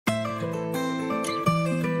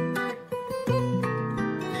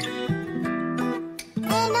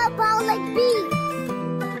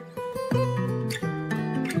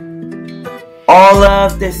All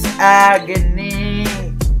of this agony,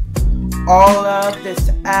 all of this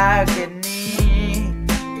agony,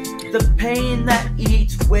 the pain that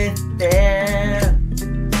eats within,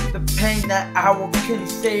 the pain that I will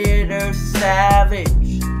consider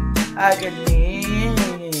savage. Agony,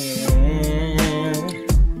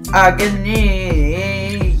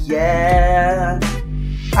 agony, yeah.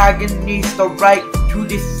 Agony's the right to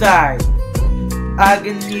decide.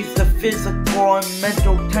 Agony's the physical and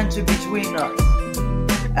mental tension between us.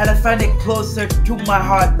 And I find it closer to my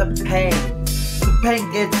heart, the pain. The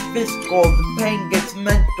pain gets physical, the pain gets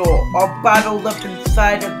mental, all bottled up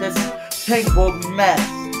inside of this tangled mess.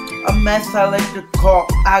 A mess I like to call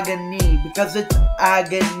agony, because it's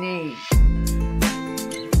agony.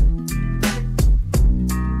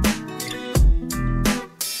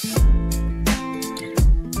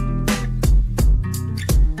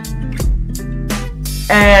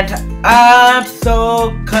 And I'm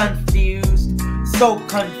so confused, so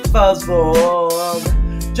confuzzled,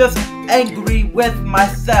 just angry with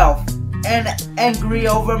myself, and angry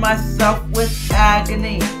over myself with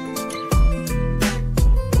agony.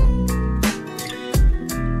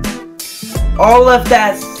 All of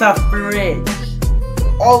that suffrage,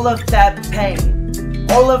 all of that pain,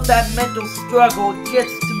 all of that mental struggle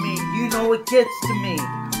gets to me, you know it gets to me,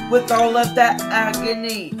 with all of that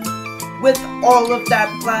agony. With all of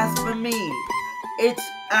that blasphemy, it's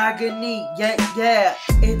agony, yeah,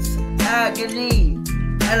 it's agony.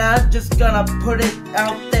 And I'm just gonna put it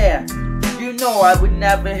out there. You know I would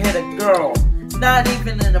never hit a girl, not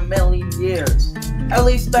even in a million years. At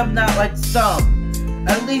least I'm not like some.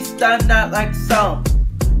 At least I'm not like some.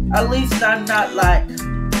 At least I'm not like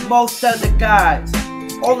most other guys,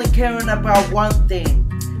 only caring about one thing.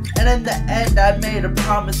 And in the end I made a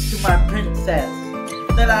promise to my princess,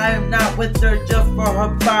 that I am not with her just for her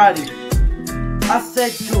body. I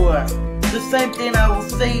said to her, the same thing I will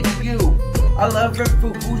say to you. I love her for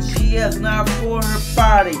who she is, not for her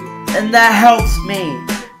body. And that helps me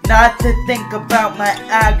not to think about my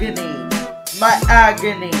agony. My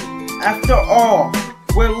agony. After all,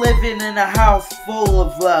 we're living in a house full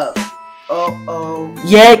of love. Oh.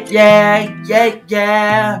 Yeah.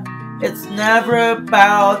 It's never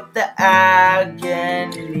about the agony.